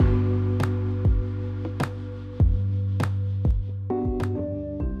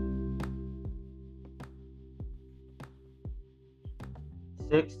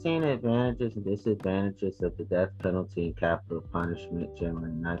16 Advantages and Disadvantages of the Death Penalty and Capital Punishment,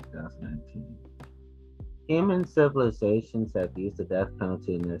 January 9, 2019. Human civilizations have used the death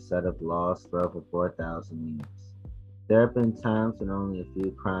penalty in their set of laws for over 4,000 years. There have been times when only a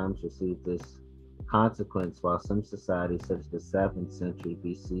few crimes received this consequence, while some societies, such as the 7th century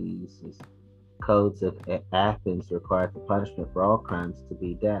BC's codes of Athens, required the punishment for all crimes to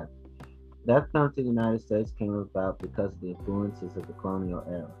be death. The death penalty in the United States came about because of the influences of the colonial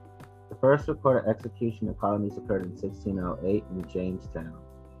era. The first recorded execution of colonies occurred in 1608 in Jamestown.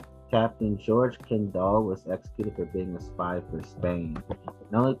 Captain George Kendall was executed for being a spy for Spain.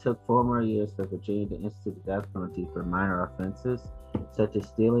 It only took 4 more years for Virginia to institute the death penalty for minor offenses, such as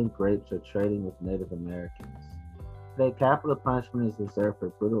stealing grapes or trading with Native Americans. Today, capital punishment is reserved for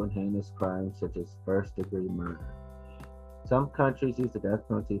brutal and heinous crimes such as first-degree murder. Some countries use the death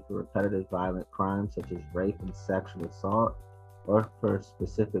penalty for repetitive violent crimes such as rape and sexual assault, or for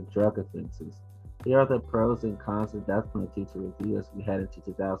specific drug offenses. Here are the pros and cons of the death penalty to review as we head into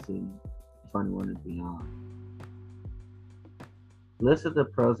 2021 and beyond. List of the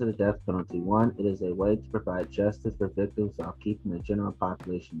pros of the death penalty. 1. It is a way to provide justice for victims while keeping the general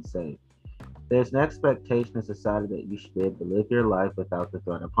population safe. There's an expectation in society that you should be able to live your life without the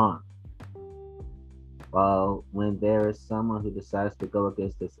threat of harm. While when there is someone who decides to go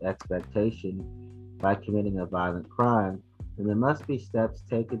against this expectation by committing a violent crime, then there must be steps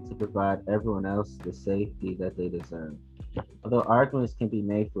taken to provide everyone else the safety that they deserve. Although arguments can be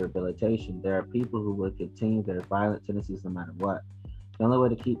made for rehabilitation, there are people who will continue their violent tendencies no matter what. The only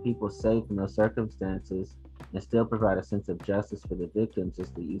way to keep people safe in those circumstances and still provide a sense of justice for the victims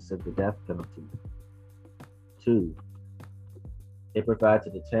is the use of the death penalty. 2. It provides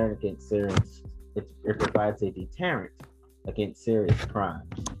a deterrent against serious it provides a deterrent against serious crimes.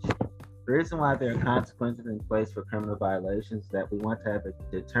 The reason why there are consequences in place for criminal violations is that we want to have a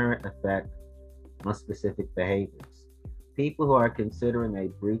deterrent effect on specific behaviors. People who are considering a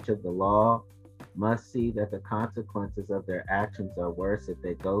breach of the law must see that the consequences of their actions are worse if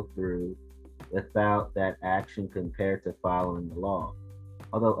they go through without that action compared to following the law.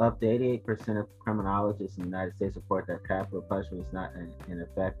 Although up to 88% of criminologists in the United States report that capital punishment is not an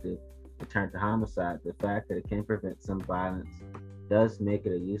effective deterrent to homicide, the fact that it can prevent some violence does make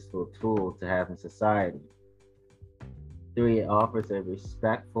it a useful tool to have in society. 3. It offers a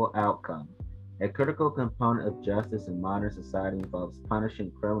respectful outcome. A critical component of justice in modern society involves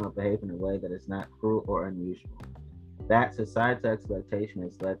punishing criminal behavior in a way that is not cruel or unusual. That societal expectation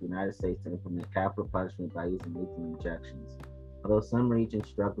has led the United States to implement capital punishment by using lethal injections. Although some regions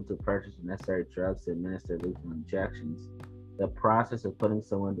struggle to purchase the necessary drugs to administer lethal injections, the process of putting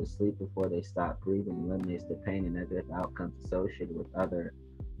someone to sleep before they stop breathing eliminates the pain and negative outcomes associated with other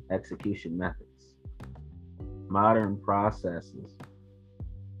execution methods. Modern processes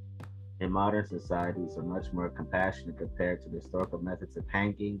in modern societies are much more compassionate compared to the historical methods of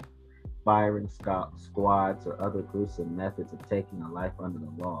hanging, firing squads, or other gruesome methods of taking a life under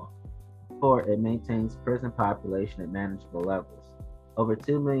the law. 4. It maintains prison population at manageable levels. Over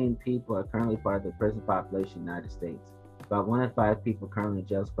 2 million people are currently part of the prison population in the United States. About 1 in 5 people currently in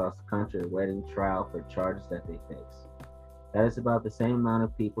jails across the country are awaiting trial for charges that they face. That is about the same amount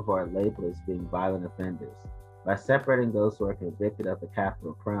of people who are labeled as being violent offenders. By separating those who are convicted of a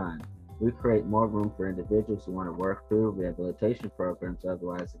capital crime, we create more room for individuals who want to work through rehabilitation programs,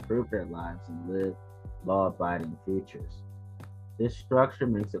 otherwise improve their lives and live law-abiding futures. This structure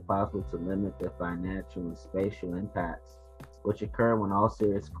makes it possible to limit the financial and spatial impacts which occur when all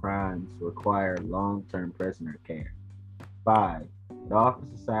serious crimes require long-term prisoner care. 5. It offers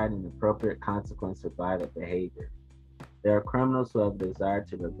society an appropriate consequence for violent behavior. There are criminals who have a desire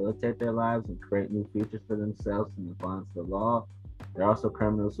to rehabilitate their lives and create new futures for themselves in the bonds of the law. There are also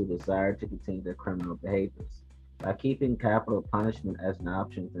criminals who desire to continue their criminal behaviors. By keeping capital punishment as an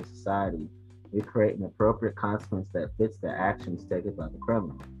option for society, we create an appropriate consequence that fits the actions taken by the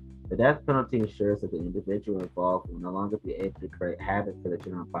criminal. The death penalty ensures that the individual involved will no longer be able to create havoc for the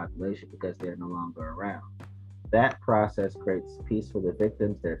general population because they are no longer around. That process creates peace for the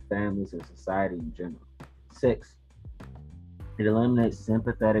victims, their families, and society in general. 6. It eliminates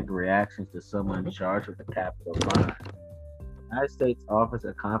sympathetic reactions to someone charged with a capital crime. The United States offers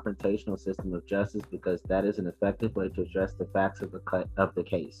a confrontational system of justice because that is an effective way to address the facts of the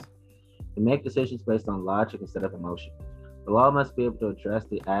case. We make decisions based on logic instead of emotion. The law must be able to address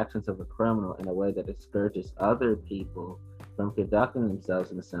the actions of a criminal in a way that discourages other people from conducting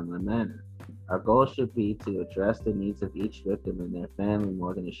themselves in a similar manner. Our goal should be to address the needs of each victim and their family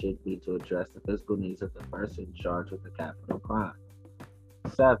more than it should be to address the physical needs of the person charged with a capital crime.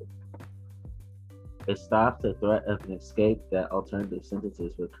 7. It stops the threat of an escape that alternative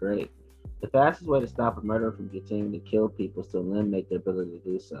sentences would create. The fastest way to stop a murderer from continuing to kill people is to eliminate their ability to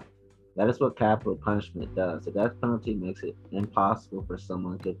do so. That is what capital punishment does. The death penalty makes it impossible for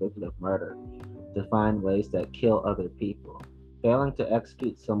someone convicted of murder to find ways that kill other people. Failing to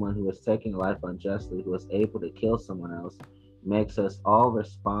execute someone who is taking life unjustly, who is able to kill someone else, makes us all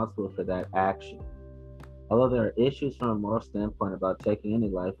responsible for that action. Although there are issues from a moral standpoint about taking any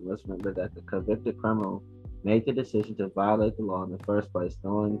life, we must remember that the convicted criminal made the decision to violate the law in the first place,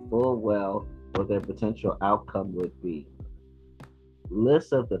 knowing full well what their potential outcome would be.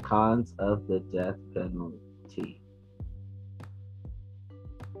 List of the cons of the death penalty.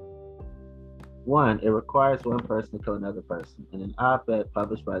 1. It requires one person to kill another person. In an op-ed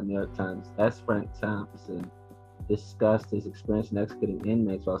published by the New York Times, S. Frank Thompson discussed his experience in executing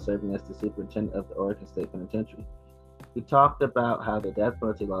inmates while serving as the superintendent of the Oregon State Penitentiary. He talked about how the death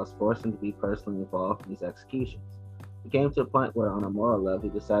penalty laws forced him to be personally involved in these executions. He came to a point where, on a moral level, he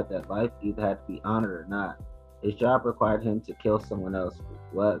decided that life either had to be honored or not. His job required him to kill someone else.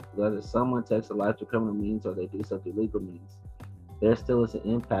 Whether someone takes a life through criminal means or they do so through legal means, there still is an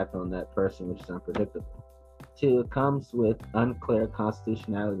impact on that person which is unpredictable. 2. It comes with unclear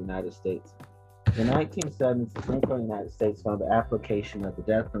constitutionality in the United States. In the 1970s, the Supreme Court of the United States found the application of the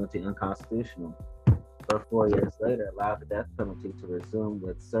death penalty unconstitutional, but 4 years later allowed the death penalty to resume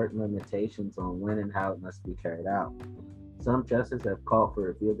with certain limitations on when and how it must be carried out. Some justices have called for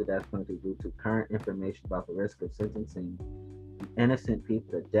review of the death penalty due to current information about the risk of sentencing innocent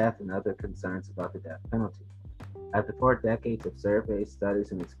people to death and other concerns about the death penalty. After 4 decades of surveys,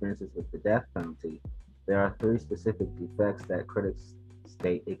 studies, and experiences with the death penalty, there are 3 specific defects that critics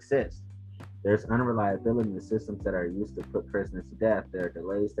state exist. There's unreliability in the systems that are used to put prisoners to death. There are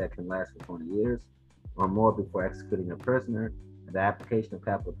delays that can last for 20 years or more before executing a prisoner, and the application of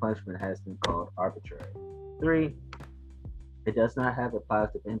capital punishment has been called arbitrary. 3. It does not have a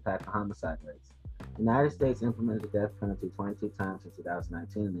positive impact on homicide rates. The United States implemented the death penalty 22 times in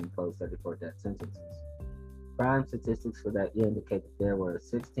 2019 and imposed 34 death sentences. Crime statistics for that year indicate that there were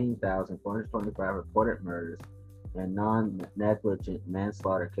 16,425 reported murders and non-negligent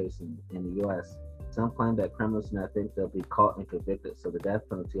manslaughter cases in the U.S. Some claim that criminals do not think they'll be caught and convicted, so the death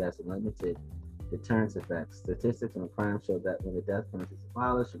penalty has a limited deterrence effect. Statistics on crime show that when the death penalty is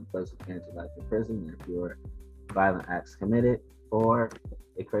abolished and replaced with guaranteed life in prison, there are fewer violent acts committed. 4.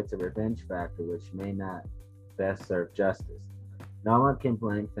 It creates a revenge factor which may not best serve justice. No one can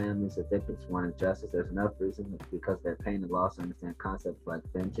blame families of victims for wanting justice. There's enough reason because their pain and loss to understand concepts like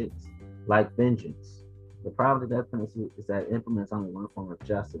vengeance. The problem with the death penalty is that it implements only one form of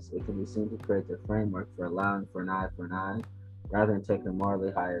justice. It can be seen to create the framework for allowing for an eye rather than taking a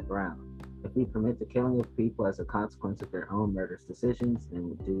morally higher ground. If we permit the killing of people as a consequence of their own murderous decisions,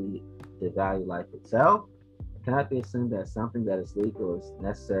 then do we devalue life itself? It cannot be assumed that something that is legal is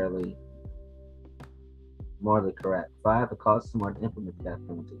necessarily morally correct. 5. It costs more to implement the death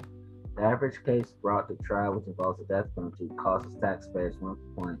penalty. The average case brought to trial which involves the death penalty costs taxpayers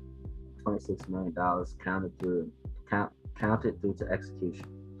 $1.26 million counted through to execution.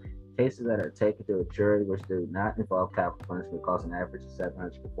 Cases that are taken to a jury which do not involve capital punishment cost an average of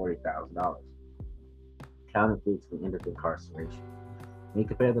 $740,000, counted through to the end of incarceration. When you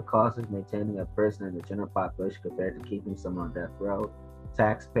compare the costs of maintaining a prisoner in the general population compared to keeping someone on death row,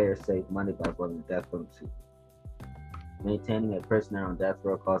 taxpayers save money by avoiding the death penalty. Maintaining a prisoner on death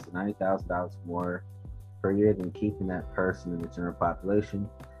row costs $90,000 more per year than keeping that person in the general population.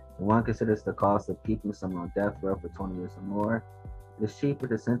 When one considers the cost of keeping someone on death row for 20 years or more, it is cheaper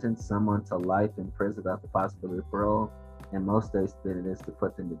to sentence someone to life in prison without the possibility of parole in most states than it is to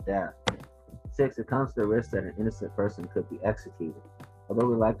put them to death. 6. It comes to the risk that an innocent person could be executed. Although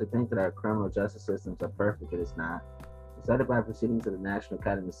we like to think that our criminal justice systems are perfect, it is not. Studied by proceedings of the National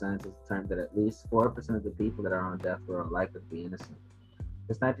Academy of Sciences determined that at least 4% of the people that are on death row are likely to be innocent.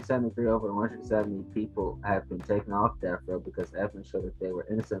 Since 1973, over 170 people have been taken off death row because evidence showed that they were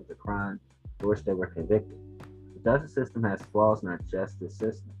innocent of the crime for which they were convicted. The justice system has flaws in our justice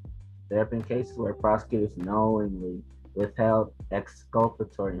system. There have been cases where prosecutors knowingly withheld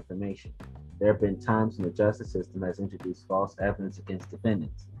exculpatory information. There have been times when the justice system has introduced false evidence against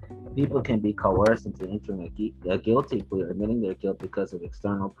defendants. People can be coerced into entering a guilty plea or admitting their guilt because of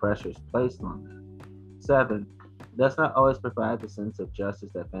external pressures placed on them. 7. It does not always provide the sense of justice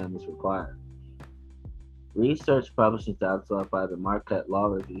that families require. Research published in 2012 by the Marquette Law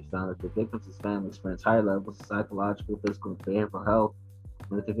Review found that the victims' family experience higher levels of psychological, physical, and behavioral health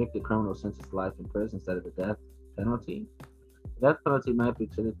when the convicted criminal is sentenced to life in prison instead of the death penalty. The death penalty might be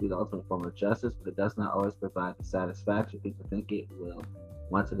considered to be the ultimate form of justice, but it does not always provide the satisfaction people think it will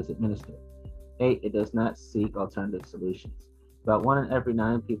once it is administered. 8. It does not seek alternative solutions. About 1 in every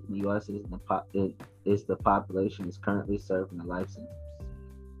 9 people in the U.S. is the population is currently serving a life sentence.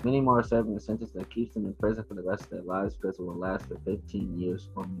 Many more are serving a sentence that keeps them in prison for the rest of their lives because it will last for 15 years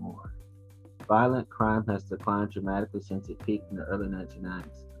or more. Violent crime has declined dramatically since it peaked in the early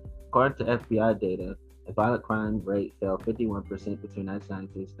 1990s. According to FBI data, the violent crime rate fell 51% between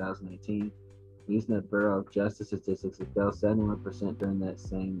 1993 and 2018. Using the Bureau of Justice statistics, it fell 71% during that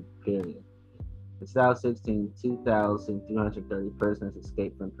same period. In 2016, 2,330 prisoners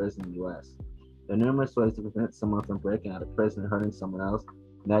escaped from prison in the U.S. There are numerous ways to prevent someone from breaking out of prison and hurting someone else,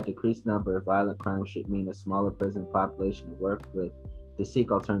 and that decreased number of violent crimes should mean a smaller prison population to work with to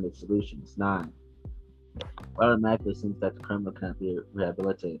seek alternative solutions. 9. Automatically assumes that the criminal cannot be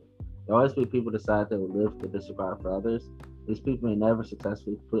rehabilitated. There will always be people who decide they will live for disregard for others. These people may never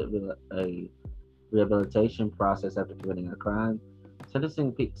successfully complete a rehabilitation process after committing a crime.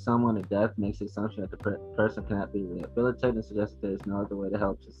 Sentencing someone to death makes the assumption that the person cannot be rehabilitated and suggests that there is no other way to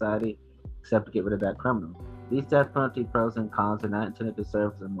help society except to get rid of that criminal. These death penalty pros and cons are not intended to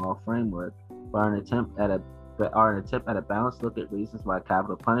serve as a moral framework, but are an attempt at a balanced look at reasons why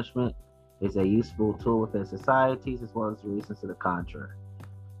capital punishment is a useful tool within societies as well as reasons to the contrary.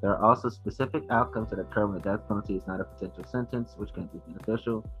 There are also specific outcomes that occur when the death penalty is not a potential sentence, which can be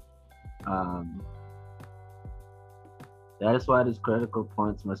beneficial. Um, that is why these critical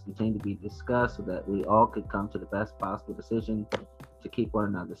points must continue to be discussed so that we all can come to the best possible decision to keep one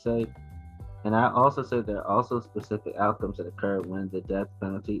another safe. And I also say there are also specific outcomes that occur when the death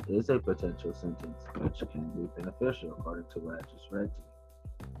penalty is a potential sentence, which can be beneficial according to what I just read to you.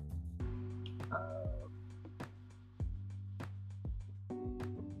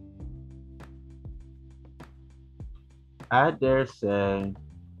 I dare say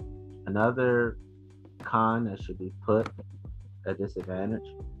another con that should be put at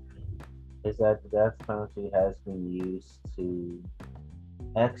disadvantage is that the death penalty has been used to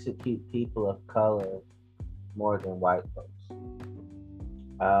execute people of color more than white folks.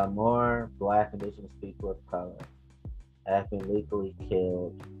 More black indigenous people of color have been legally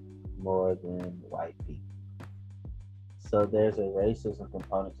killed more than white people. So there's a racism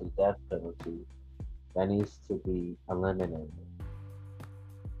component to the death penalty that needs to be eliminated.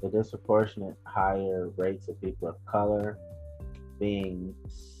 The disproportionate higher rates of people of color being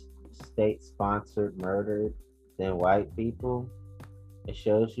state sponsored murdered than white people, it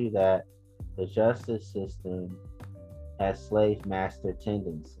shows you that the justice system has slave master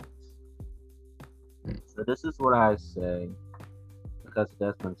tendencies. So this is what I say because of the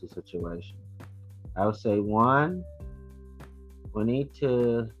death penalty situation. I would say 1, we need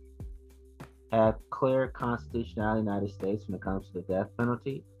to have clear constitutionality in the United States when it comes to the death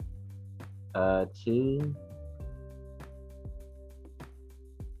penalty. 2,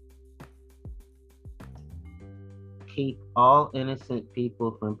 keep all innocent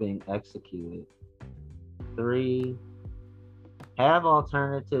people from being executed. 3, have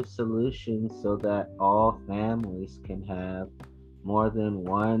alternative solutions so that all families can have more than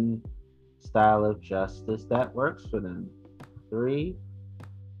one style of justice that works for them. 3,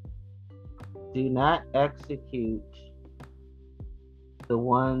 do not execute the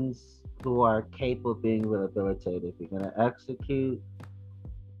ones who are capable of being rehabilitated. If you're going to execute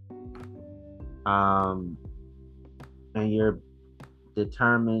and you're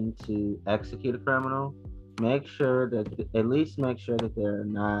determined to execute a criminal, make sure that they're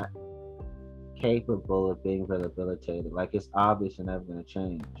not capable of being rehabilitated. Like it's obvious they're never going to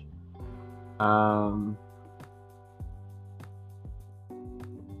change.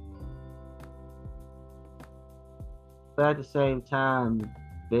 But at the same time,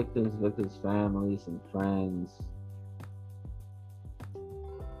 victims' families and friends,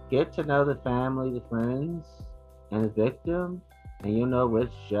 get to know the family, the friends, and the victim, and you'll know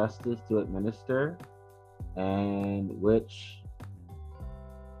which justice to administer and which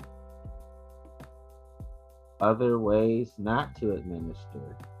other ways not to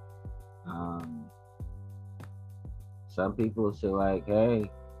administer. Some people say like, "Hey,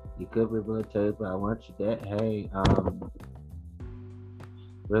 you could rehabilitate, but I want you dead." Hey,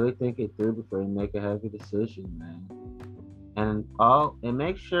 really think it through before you make a heavy decision, man. And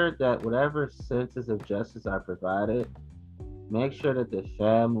make sure that whatever senses of justice are provided, make sure that the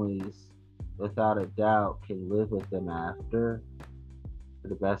families, without a doubt, can live with them after to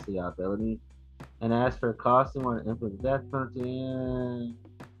the best of your ability. And as for cost, you want to implement the death penalty,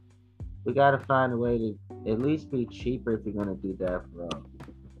 we got to find a way to at least be cheaper if you're going to do death row.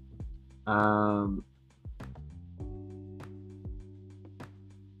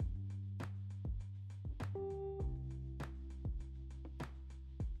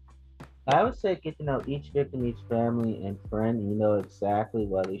 I would say get to know each victim, each family, and friend, and you know exactly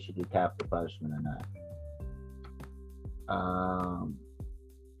whether you should do capital punishment or not. Um,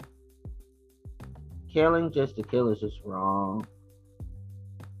 Killing just to kill is just wrong.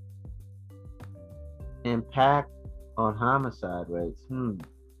 Impact on homicide rates. Hmm.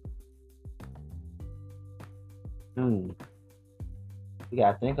 You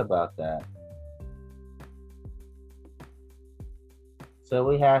gotta think about that. So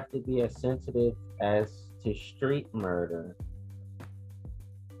we have to be as sensitive as to street murder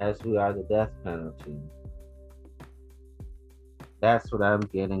as we are the death penalty. That's what I'm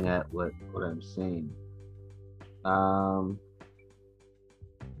getting at. What I'm seeing. Um,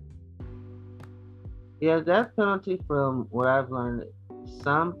 yeah, death penalty. From what I've learned,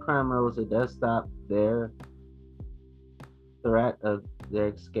 some criminals it does stop their threat of their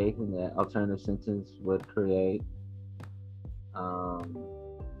escaping that alternative sentence would create. Um,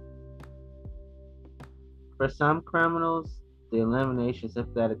 for some criminals, the elimination of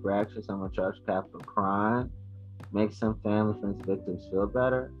sympathetic reaction, someone charged capital crime, makes some family, friends, victims feel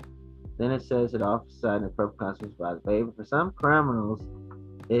better. Then it says it offers side and purpose consequence by the favor. For some criminals,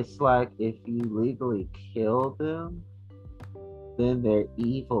 it's like if you legally kill them, then their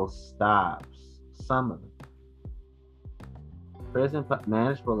evil stops. Some of them. Prison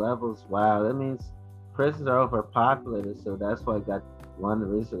manageable levels. Wow, that means prisons are overpopulated, so that's why I got one of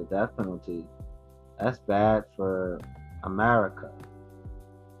the reasons for the death penalty. That's bad for America.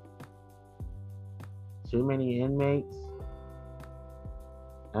 Too many inmates.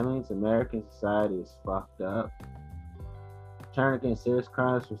 That means American society is fucked up. Turn against serious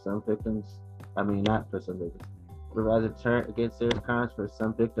crimes for some victims. I mean, not for some victims. Provide a deterrent against serious crimes for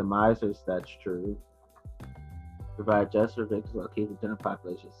some victimizers. That's true. Provide justice for victims while keeping the general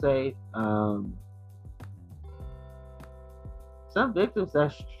population safe. Some victims,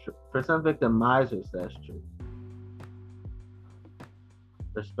 that's true. For some victimizers, that's true.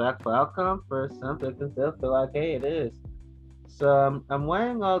 Respectful outcome for some victims, they'll feel like, hey, it is. So I'm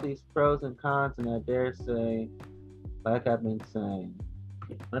weighing all these pros and cons, and I dare say, like I've been saying,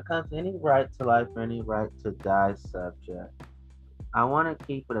 when it comes to any right to life or any right to die subject, I want to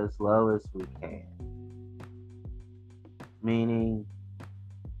keep it as low as we can. Meaning,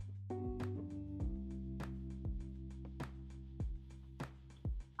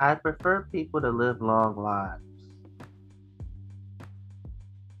 I prefer people to live long lives,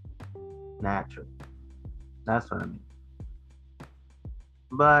 naturally. That's what I mean.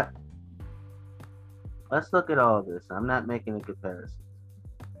 But let's look at all this. I'm not making a comparison.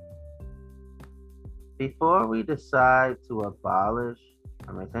 Before we decide to abolish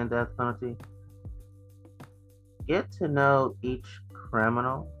or maintain death penalty, get to know each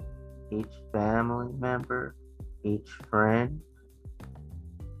criminal, each family member, each friend,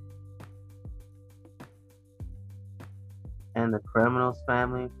 and the criminal's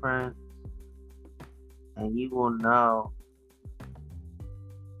family and friends, and you will know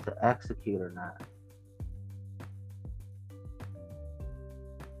to execute or not.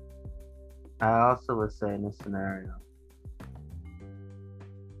 I also would say in this scenario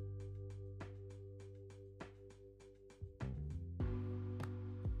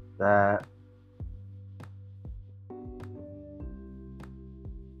that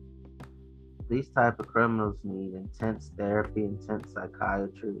these type of criminals need intense therapy, intense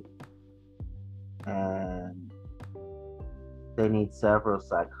psychiatry, and they need several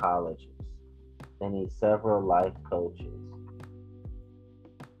psychologists. They need several life coaches.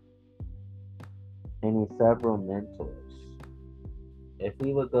 They need several mentors. If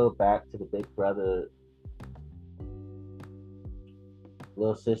we would go back to the Big Brother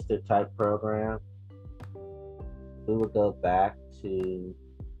Little Sister type program, we would go back to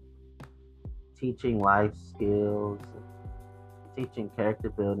teaching life skills, teaching character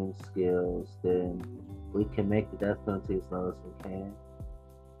building skills, then we can make the death penalty as low as we can.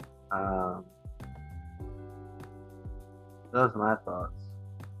 Um, those are my thoughts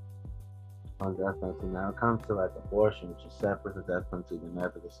on death penalty. Now it comes to like abortion, which is separate from death penalty, they're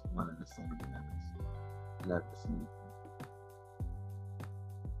never the one and the same. Never the same.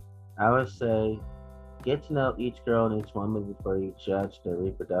 I would say get to know each girl and each woman before you judge their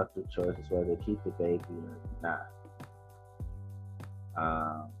reproductive choices, whether they keep the baby or not.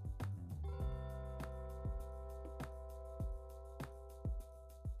 Um,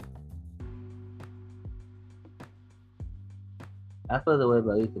 I feel the way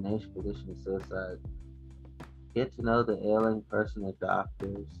about euthanasia, physician, and suicide. Get to know the ailing person, the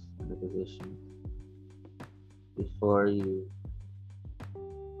doctors, and the physicians before you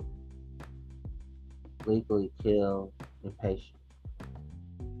legally kill a patient.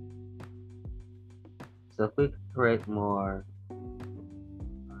 So if we could create more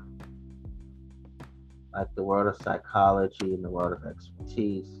like the world of psychology and the world of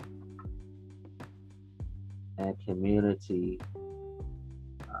expertise and community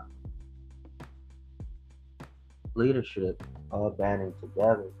uh, leadership all banding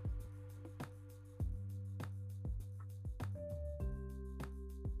together,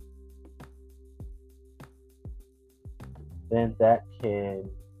 then that can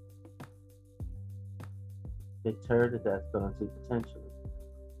deter the death penalty potentially.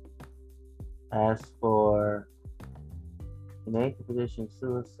 As for innate position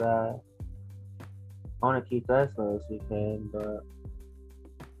suicide, I want to keep that as low as we can, but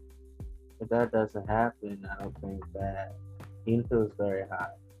if that doesn't happen, I don't think that even if it was very high.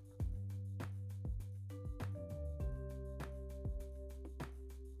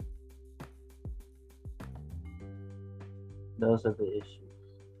 Those are the issues.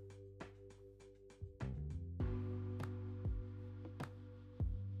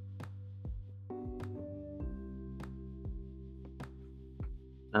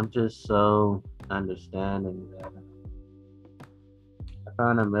 I'm just so understanding that I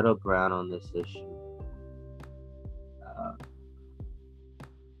found a middle ground on this issue. Uh,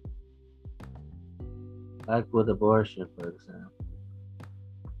 like with abortion, for example.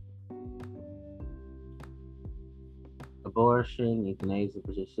 Abortion, euthanasia,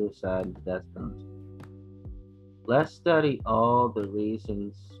 suicide, and the death penalty. Let's study all the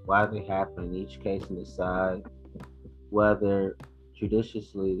reasons why they happen in each case and decide whether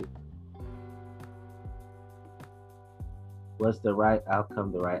judiciously was the right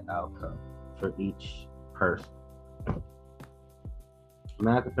outcome for each person. I'm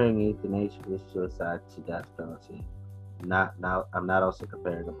not comparing euthanasia with suicide to death penalty. Not now. I'm not also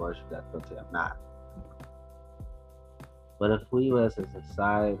comparing abortion to death penalty. I'm not. But if we as a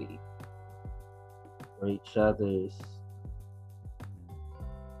society were each other's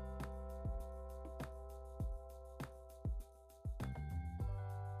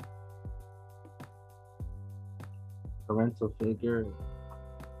parental figure,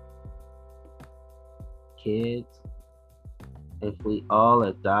 kids, if we all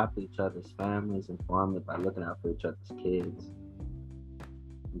adopt each other's families and form it by looking out for each other's kids,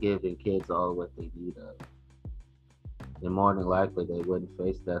 giving kids all what they need of, then more than likely they wouldn't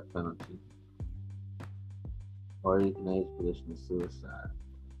face death penalty or euthanasia position of suicide.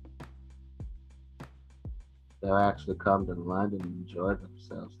 They'll actually come to London and enjoy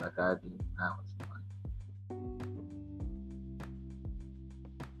themselves like I did when I was in London.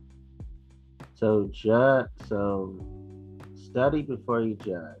 So study before you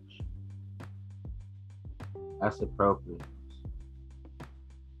judge. That's appropriate.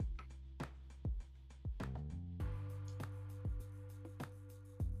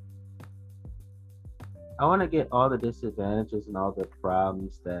 I want to get all the disadvantages and all the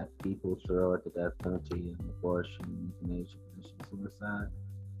problems that people throw at the death penalty and abortion, euthanasia, suicide,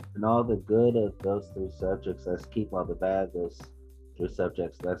 and all the good of those three subjects. Let's keep all the bad of those three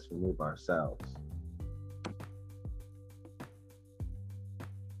subjects. Let's remove ourselves.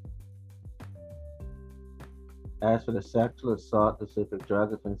 As for the sexual assault, specific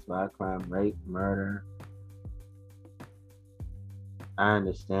drug offense, violent crime, rape, murder, I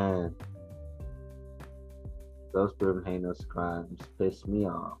understand those proven heinous crimes piss me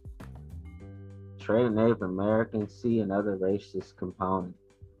off. Trade Native Americans see another racist component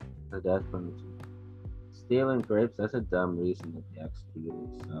of the death penalty. Stealing grapes, that's a dumb reason to be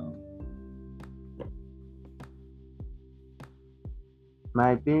executed, so.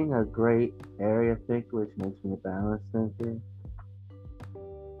 My being a great area thinker, which makes me a balanced thinker,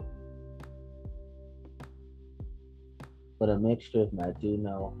 but a mixture of my do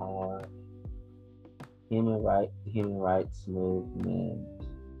no harm, human rights movement,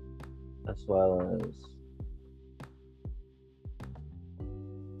 as well as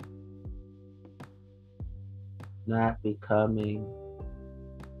not becoming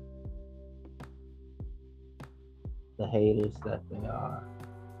the haters that they are.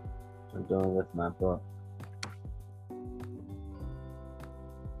 I'm doing with my book.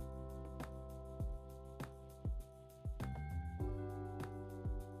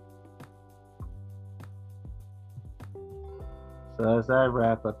 So as I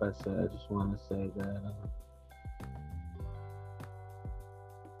wrap up, I just want to say that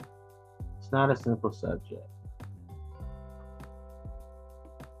it's not a simple subject.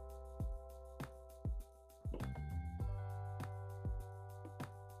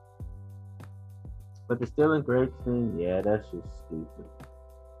 But the stealing grapes thing, yeah, that's just stupid.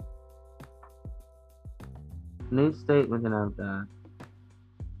 New statement, and I'm done.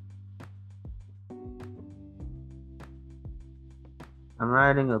 I'm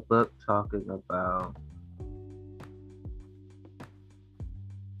writing a book talking about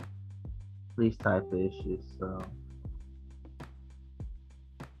these type of issues. So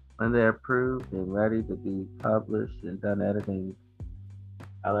when they're approved and ready to be published and done editing,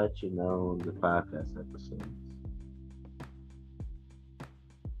 I'll let you know in the podcast episodes.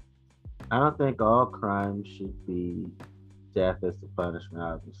 I don't think all crimes should be death as the punishment,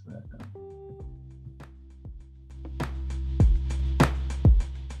 obviously. I don't.